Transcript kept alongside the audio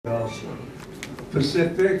uh,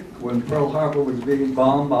 Pacific. When Pearl Harbor was being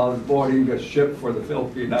bombed, I was boarding a ship for the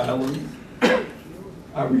Philippine Islands.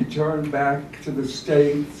 I returned back to the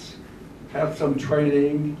States, had some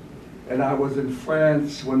training, and I was in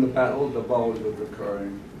France when the Battle of the Bulge was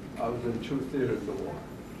occurring. I was in 2 theaters of war.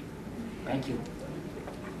 Thank you.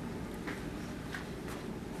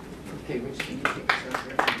 Okay, Rich, can you take us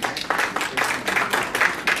over there?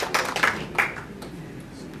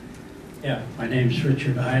 Yeah, my name's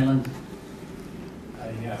Richard Highland.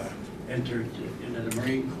 I entered into the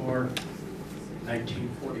Marine Corps in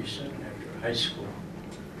 1947 after high school.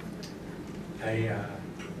 I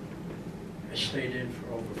stayed in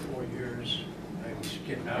for over 4 years. I was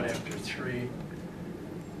getting out after 3,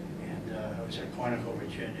 and I was at Quantico,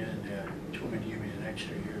 Virginia, and Truman gave me an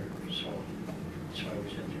extra year, so I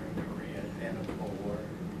was in during Korea and the Cold War.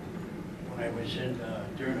 When I was in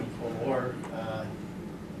during the Cold War,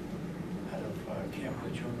 Camp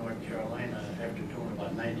Lejeune, North Carolina, after doing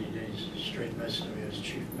about 90 days straight mess duty as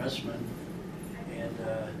chief messman. And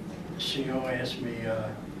the CO asked me,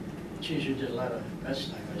 geez, you did a lot of mess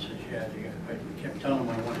time. I said, yeah. I kept telling him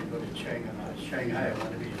I wanted to go to Shanghai. I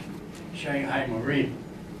wanted to be Shanghai Marine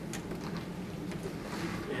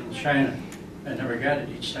in China. I never got it.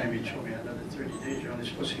 Each time he told me another 30 days. You're only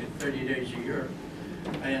supposed to get 30 days a year.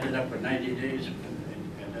 I ended up with 90 days,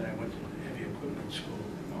 and then I went to heavy equipment school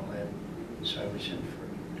and all that. So I was in for,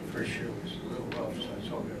 the first year was a little rough, so I was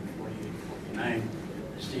over in 48, 49.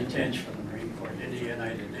 As detached from the Marine Corps in the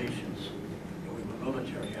United Nations. And we were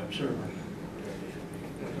military observers.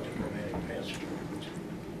 With a diplomatic passport,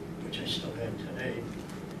 which I still have today.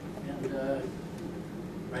 And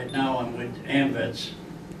right now I'm with AMVETS.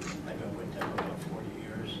 I've been with them about 40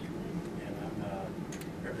 years. And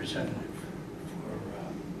I'm representative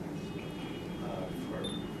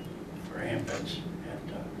for AMVETS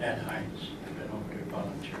at Heinz. I've been over there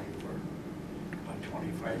volunteering for about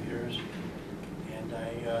 25 years. And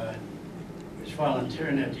I was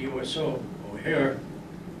volunteering at the USO O'Hare,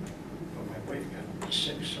 but my wife got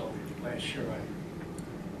sick, so last year I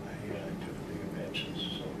took a leave of absence.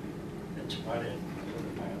 So that's about it.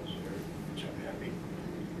 100 miles here, which I'm happy.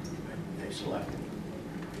 Thanks a lot.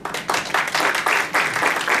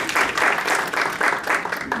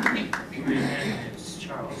 My name is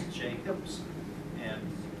Charles Jacobs, and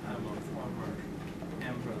I'm a former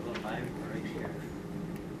member of the library here.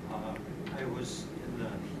 I was in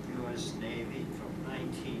the U.S. Navy from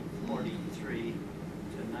 1943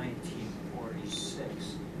 to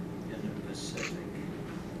 1946 in the Pacific.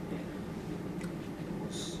 And it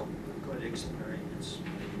was a good experience.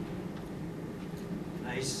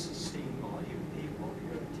 Nice seeing all you people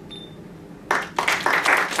here.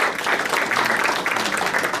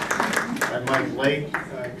 I'm Mike Lake.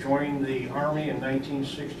 I joined the Army in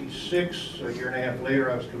 1966. A year and a half later,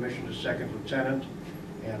 I was commissioned as second lieutenant,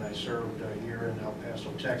 and I served a year in El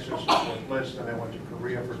Paso, Texas, Fort Bliss. Then I went to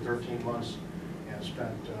Korea for 13 months and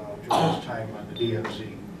spent Julia's time on the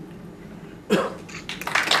DMZ.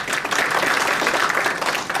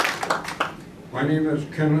 My name is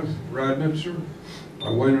Kenneth Radnitzer. I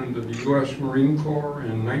went into the U.S. Marine Corps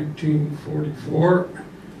in 1944.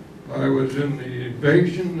 I was in the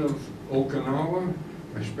invasion of Okinawa.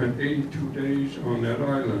 I spent 82 days on that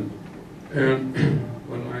island. And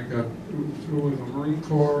when I got through with the Marine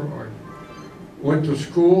Corps, I went to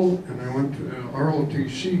school and I went to the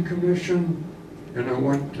ROTC commission. And I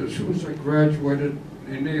went, as soon as I graduated,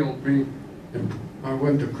 they nailed me. And I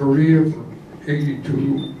went to Korea for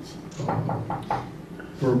 82,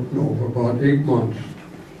 for about 8 months.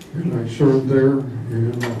 And I served there,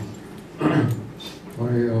 and I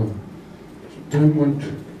then went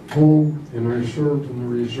home and I served in the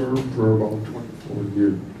reserve for about 24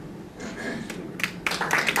 years.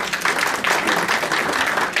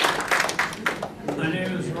 My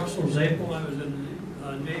name is Russell Zapel. I was in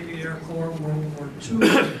the Navy Air Corps World War II,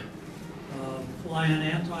 flying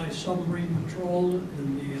anti-submarine patrol in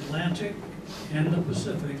the Atlantic and the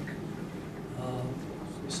Pacific.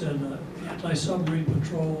 Said anti-submarine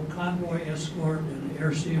patrol, convoy escort, and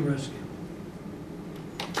air-sea rescue.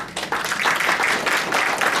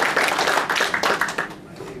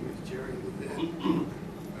 My name is Jerry Levin.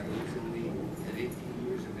 I was in the, at 18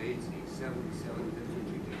 years of age, the 77th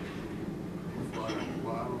Infantry Division. We fought on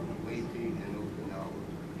Guam, Leyte, and Okinawa.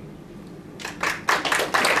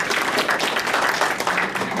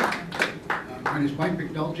 My name is Mike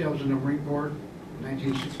McNulty. I was in the Marine Corps in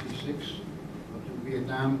 1966. I was in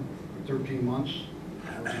Vietnam for 13 months.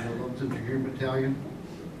 I was in the 11th Engineer Battalion.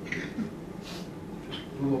 Just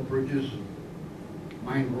blew up bridges and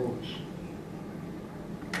mined roads.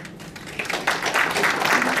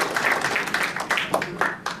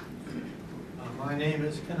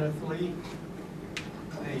 is Kenneth Lee.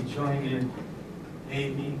 I joined the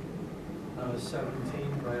Navy when I was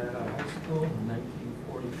 17, right out of high school in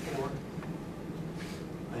 1944.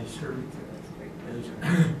 I served as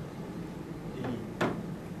the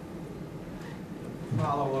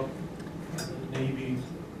follow-up of the Navy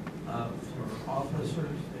for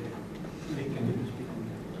officers. They had taken me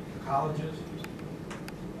from colleges.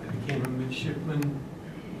 I became a midshipman in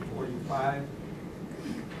 45,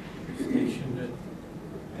 stationed at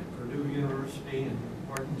Purdue University and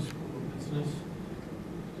Wharton School of Business.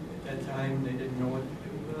 At that time, they didn't know what to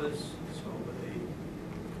do with us, so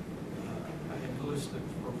I enlisted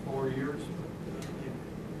for 4 years, but they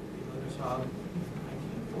let us out in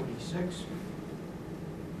 1946.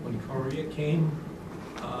 When Korea came,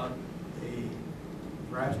 they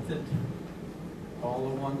drafted all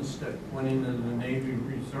the ones that went into the Navy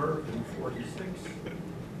Reserve in 46,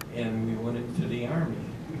 and we went into the Army.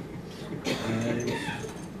 And it was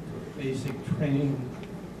basic training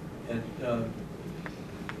at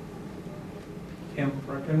Camp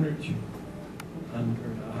Breckenridge under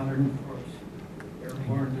the 104th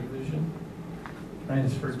Airborne Division.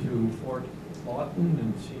 Transferred to Fort Lawton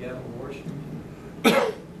in Seattle, Washington,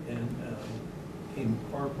 and became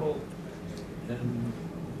corporal and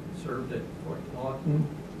served at Fort Lawton,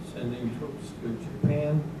 sending troops to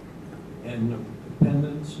Japan and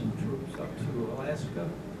dependents and troops up to Alaska.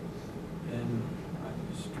 And I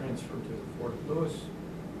was transferred to Fort Lewis,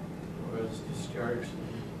 where I was discharged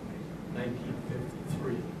in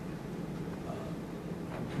 1953. I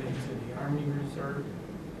went into the Army Reserve.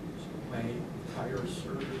 So my entire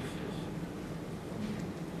service is from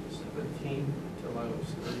 17 until I was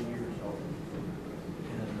 30 years old.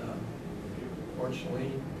 And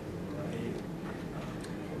fortunately, I didn't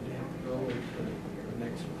have to go into the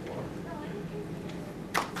next war.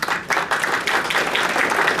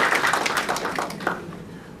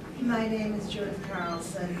 My name is Judith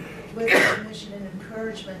Carlson. With the permission and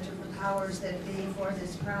encouragement of the powers that be for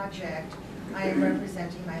this project, I am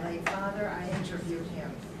representing my late father. I interviewed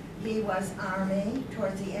him. He was Army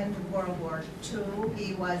towards the end of World War II.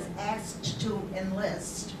 He was asked to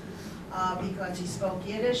enlist because he spoke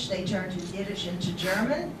Yiddish. They turned his Yiddish into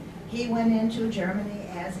German. He went into Germany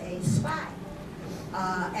as a spy.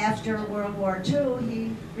 After World War II,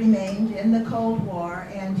 he remained in the Cold War,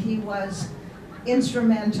 and he was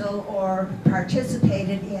instrumental or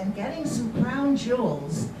participated in getting some crown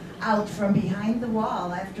jewels out from behind the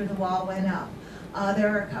wall after the wall went up. There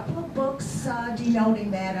are a couple of books denoting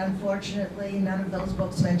that. Unfortunately, none of those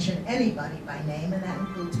books mention anybody by name, and that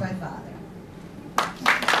includes my father.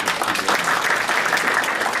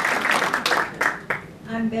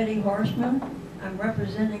 I'm Betty Horseman. I'm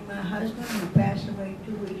representing my husband, who passed away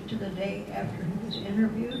 2 weeks to the day after he was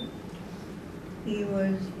interviewed. He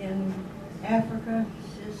was in Africa,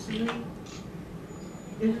 Sicily,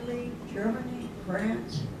 Italy, Germany,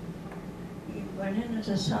 France. He went in as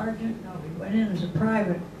a sergeant, no, he went in as a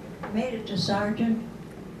private, made it to sergeant,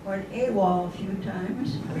 went AWOL a few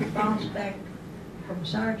times, bounced back from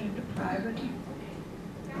sergeant to private.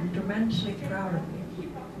 I'm tremendously proud of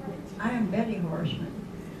him. I am Betty Horseman.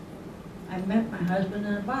 I met my husband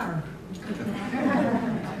in a bar.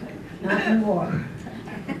 Not in war.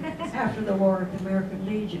 After the war at the American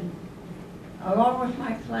Legion. Along with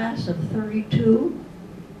my class of 32,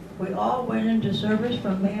 we all went into service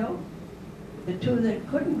from Mayo. The two that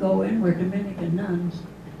couldn't go in were Dominican nuns.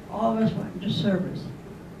 All of us went into service.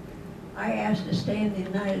 I asked to stay in the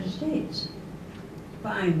United States.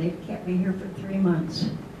 Fine, they kept me here for 3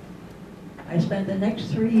 months. I spent the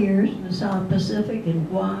next 3 years in the South Pacific in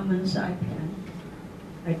Guam and Saipan.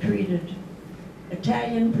 I treated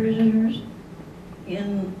Italian prisoners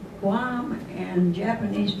in Guam and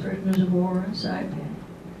Japanese prisoners of war in Saipan.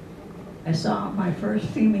 I saw my first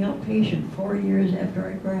female patient 4 years after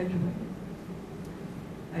I graduated.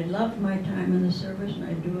 I loved my time in the service, and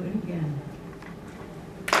I'd do it again.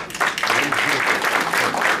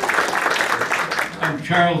 I'm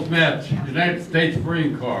Charles Metz, United States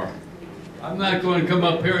Marine Corps. I'm not going to come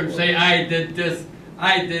up here and say I did this,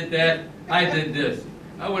 I did that, I did this.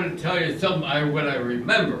 I want to tell you something what I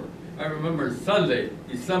remember. I remember Sunday,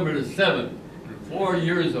 December the 7th, 4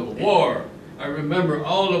 years of war. I remember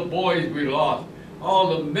all the boys we lost,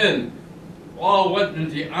 all the men, all went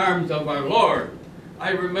into the arms of our Lord.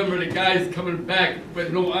 I remember the guys coming back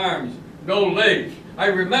with no arms, no legs. I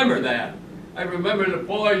remember that. I remember the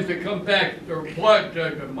boys that come back, their blood,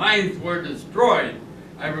 the minds were destroyed.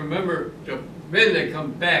 I remember the men that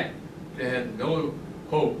come back, they had no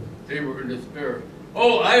hope. They were in despair.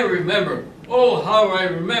 Oh, I remember. Oh, how I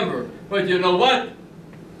remember. But you know what?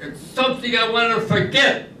 It's something I want to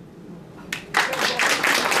forget.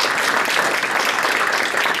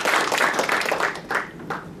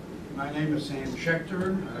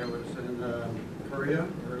 Schechter. I was in Korea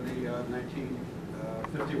early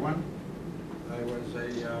 1951. I was a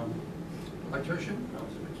electrician, I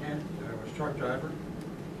was a mechanic, I was a truck driver.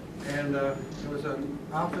 And it was an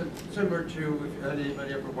outfit similar to, if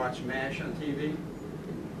anybody ever watched MASH on TV,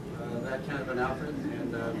 that kind of an outfit.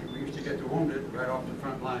 And we used to get the wounded right off the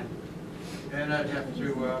front line. And I'd have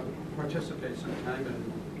to participate sometime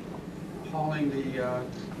in hauling the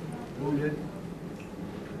wounded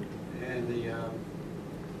and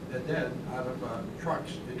the dead out of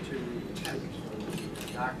trucks into the tents for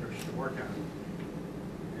the doctors to work on.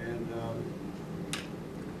 And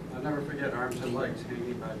I'll never forget arms and legs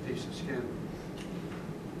hanging by a piece of skin.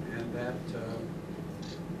 And that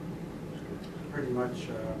pretty much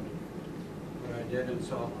what I did and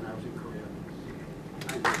saw when I was in Korea.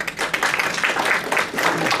 Thank you.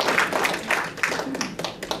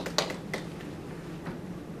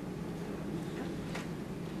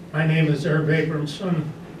 My name is Herb Abramson.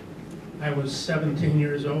 I was 17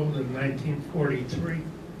 years old in 1943.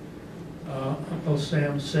 Uncle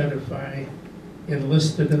Sam said if I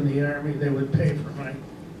enlisted in the Army, they would pay for my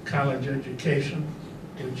college education,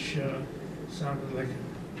 which sounded like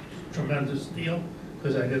a tremendous deal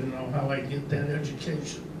because I didn't know how I'd get that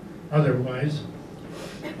education otherwise.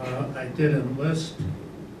 I did enlist,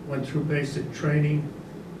 went through basic training,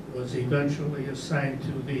 was eventually assigned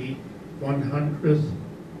to the 100th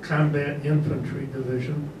Combat Infantry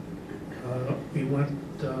Division. We went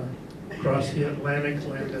across the Atlantic,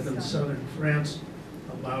 landed in southern France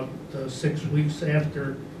about 6 weeks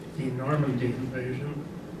after the Normandy invasion.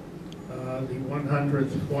 The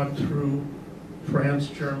 100th fought through France,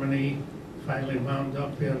 Germany, finally wound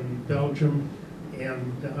up in Belgium,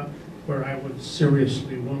 and where I was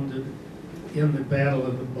seriously wounded in the Battle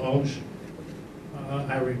of the Bulge.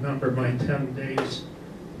 I remember my 10 days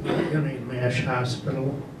in a MASH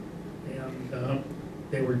hospital, and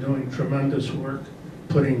they were doing tremendous work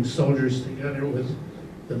putting soldiers together with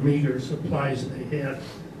the meager supplies they had.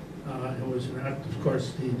 It was not, of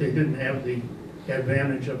course, they didn't have the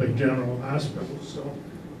advantage of a general hospital, so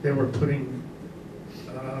they were putting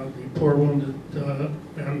the poor wounded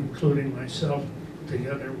men, including myself,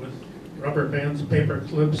 together with rubber bands, paper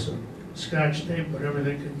clips, and Scotch tape, whatever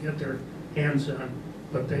they could get their hands on.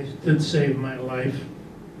 But they did save my life,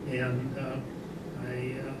 and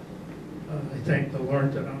I thank the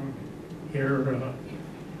Lord that I'm here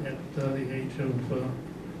at the age of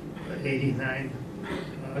 89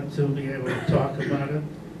 to be able to talk about it.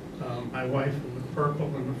 My wife in the purple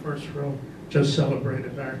in the first row just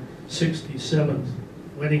celebrated our 67th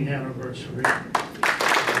wedding anniversary.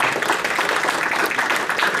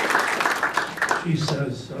 She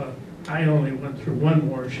says, I only went through one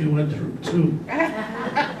war, she went through two.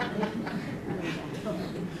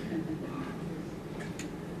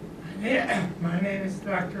 Yeah, my name is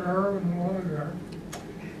Dr. Erwin Walliger.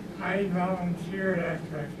 I volunteered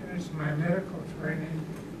after I finished my medical training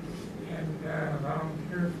and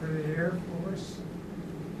volunteered for the Air Force.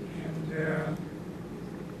 And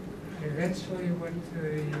I eventually went to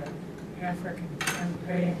the African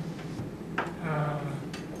campaign.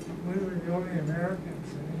 We were the only Americans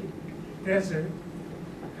in the desert,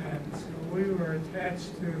 and so we were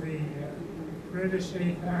attached to the British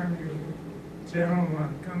 8th Army, General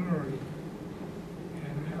Montgomery,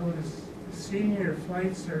 and I was the senior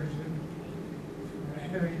flight surgeon for a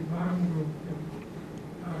heavy bomb group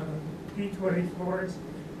of B-24s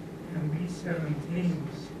and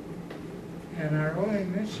B-17s. And our only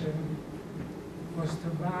mission was to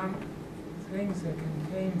bomb things that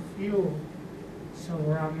contained fuel so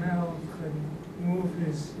Rommel could move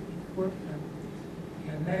his equipment.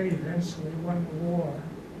 And that eventually won the war.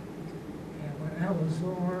 And when that was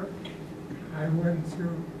over, I went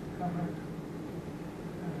through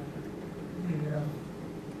the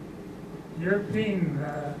European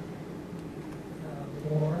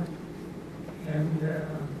war, and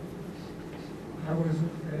I was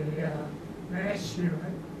with a MASH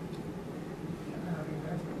unit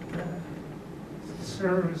that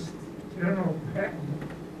serviced General Patton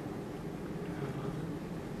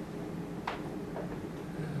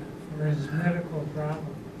for his medical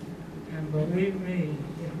problem. And believe me,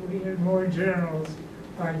 if we had more generals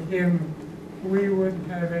like him, we wouldn't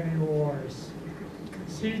have any wars.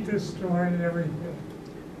 Because he destroyed everything.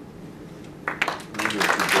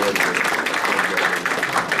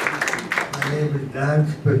 My name is Don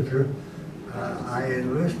Spitzer. I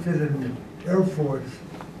enlisted in the Air Force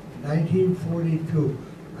in 1942.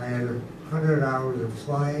 I had 100 hours of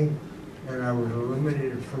flying, and I was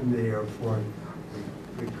eliminated from the Air Force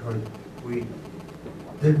because we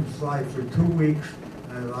didn't fly for 2 weeks,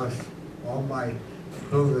 and I lost all my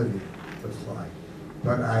ability. to fly.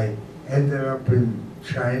 But I ended up in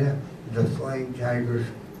China, the Flying Tigers,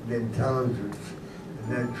 the intelligence,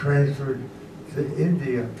 and then transferred to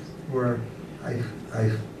India, where I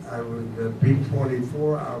was the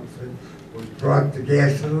B-24 outfit, was brought the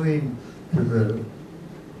gasoline to the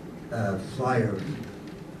flyers.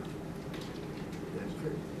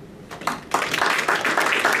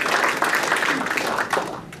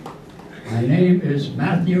 My name is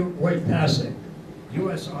Matthew Wojtaszek,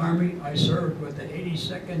 U.S. Army. I served with the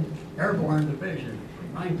 82nd Airborne Division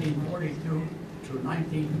from 1942 to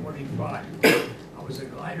 1945. I was a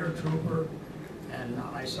glider trooper, and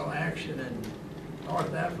I saw action in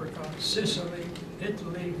North Africa, Sicily,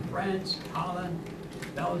 Italy, France, Holland,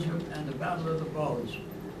 Belgium, and the Battle of the Bulge.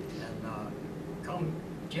 And come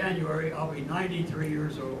January, I'll be 93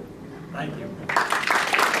 years old. Thank you.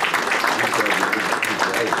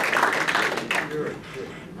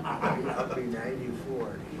 I'll be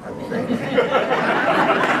 94.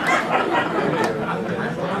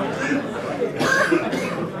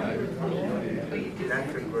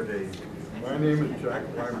 That's a good age. My name is Jack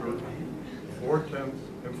Weinberg, 410th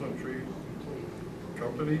Infantry,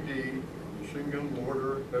 Company D, Machine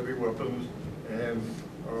Mortar, Heavy Weapons, and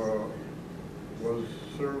was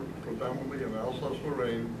served predominantly in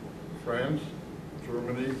Alsace-Lorraine, France,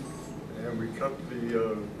 Germany, and we cut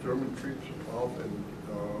the German troops off in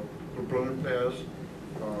the Brenner Pass.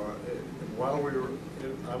 While we were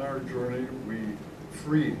on our journey, we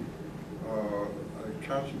freed a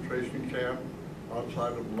concentration camp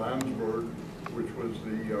outside of Landsberg, which was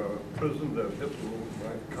the prison that Hitler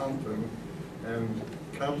might count in, and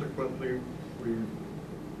consequently we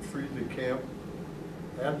freed the camp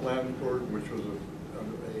at Landsberg, which was a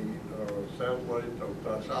satellite of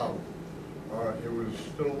Dachau. It was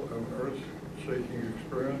still an earth-shaking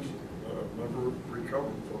experience that I've never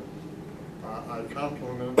recovered from. I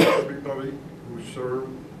compliment everybody who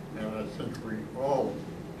served, and I think we all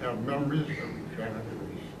have memories that we can't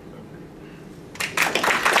erase.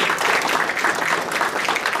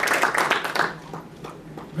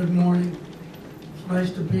 Good morning. It's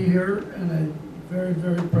nice to be here, and I'm very,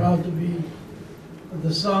 very proud to be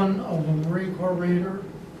the son of a Marine Corps Raider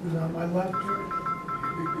who's on my left here.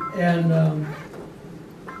 And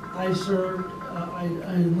I served, I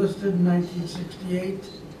enlisted in 1968.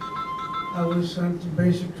 I was sent to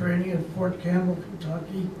basic training at Fort Campbell,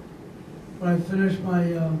 Kentucky. When I finished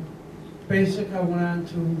my basic, I went on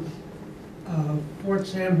to Fort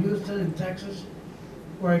Sam Houston in Texas,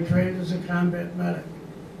 where I trained as a combat medic.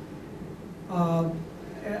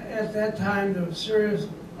 At that time, there was serious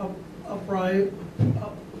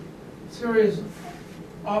serious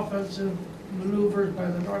offensive maneuvers by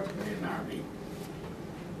the North Korean Army.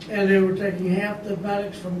 And they were taking half the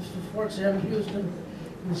medics from Fort Sam Houston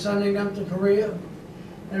and sending them to Korea. And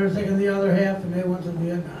they were taking the other half and they went to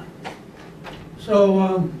Vietnam. So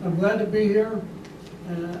I'm glad to be here.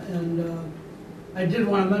 And I did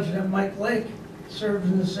want to mention that Mike Lake served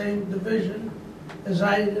in the same division as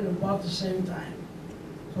I did at about the same time.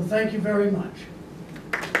 So thank you very much.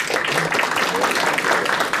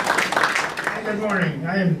 Good morning.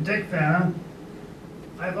 I am Dick Vanna.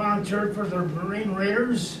 I volunteered for the Marine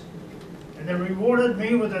Raiders, and they rewarded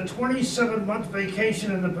me with a 27-month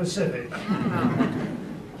vacation in the Pacific.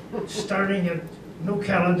 Starting at New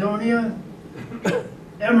Caledonia,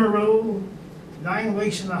 Emerald, 9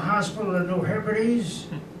 weeks in the hospital at New Hebrides,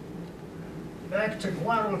 back to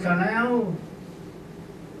Guadalcanal,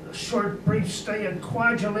 a short brief stay at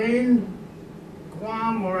Kwajalein,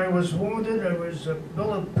 Guam, where I was wounded. I was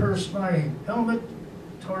bullet pierced my helmet,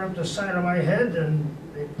 tore up the side of my head, and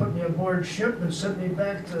they put me aboard ship and sent me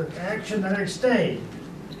back to action the next day.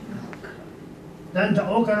 Then to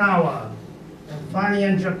Okinawa, and finally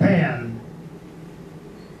in Japan.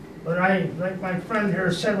 But I, like my friend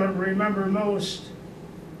here said, what I remember most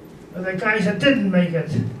are the guys that didn't make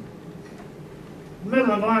it.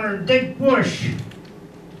 Medal of Honor, Dick Bush.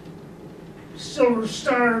 Silver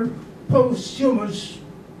Star posthumous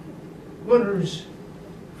winners,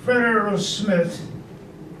 Fred Aerosmith,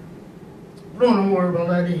 Bruno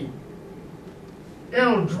Morbiletti,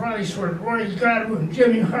 Al Dreisworth, Roy Godwin,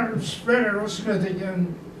 Jimmy Harps, Fred Aerosmith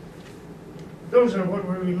again. Those are what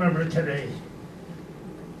we remember today.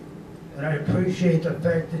 And I appreciate the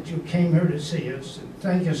fact that you came here to see us. And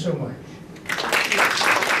thank you so much.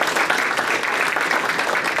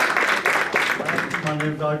 My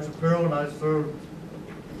name is Alex Shapiro, and I served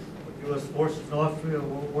with U.S. Forces in Austria in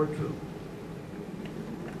World War II.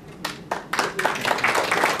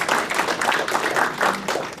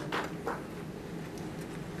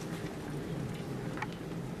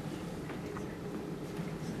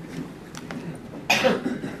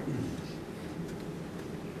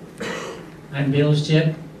 I'm Bill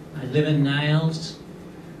Ship. I live in Niles.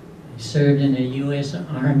 I served in the U.S.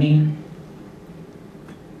 Army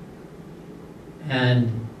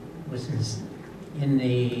and was in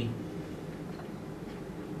the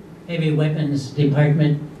Heavy Weapons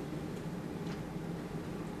Department.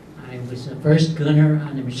 I was the first gunner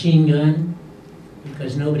on the machine gun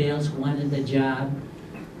because nobody else wanted the job.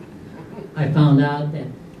 I found out that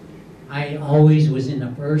I always was in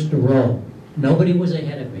the first row. Nobody was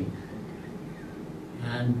ahead of me.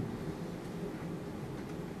 And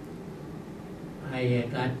I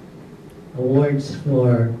got awards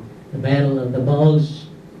for the Battle of the Bulge,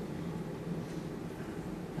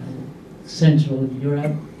 Central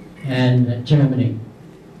Europe, and Germany.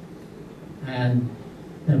 And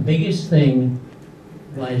the biggest thing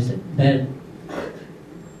was that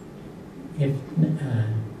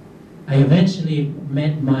I eventually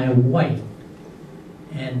met my wife,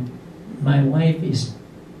 and my wife is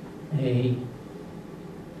a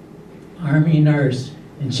Army nurse,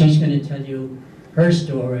 and she's going to tell you her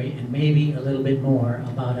story and maybe a little bit more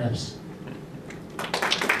about us.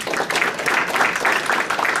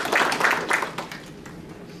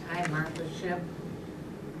 I'm Martha Ship.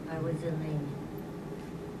 I was in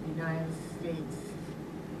the United States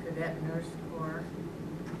Cadet Nurse Corps,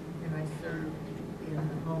 and I served in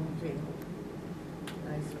the home jail.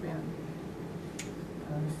 I spent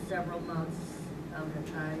several months out at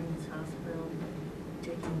Hines Hospital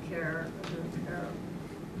taking care of the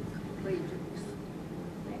paraplegics.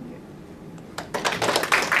 Thank you.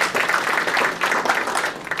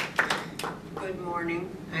 Good morning.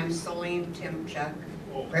 I'm Celine Timchuk,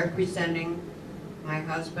 representing my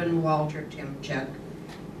husband Walter Timchuk,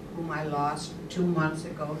 whom I lost 2 months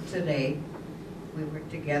ago today. We were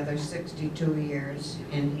together 62 years,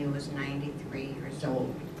 and he was 93 years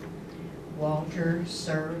old. Walter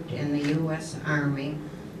served in the U.S. Army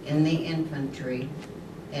in the infantry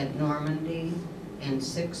at Normandy and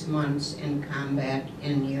 6 months in combat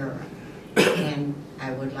in Europe. And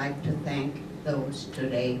I would like to thank those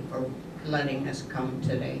today for letting us come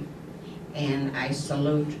today. And I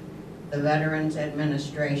salute the Veterans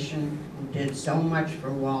Administration, who did so much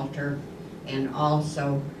for Walter, and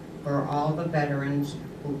also for all the veterans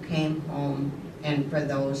who came home and for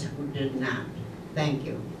those who did not. Thank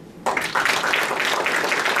you.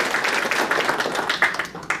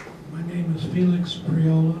 My name is Felix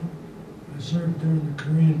Priola. I served during the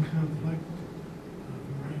Korean conflict from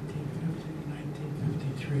 1950 to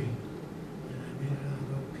 1953, and I made it out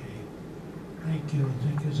okay. Thank you, and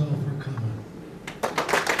thank you all for coming.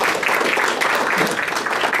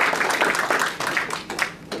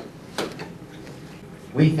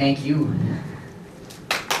 We thank you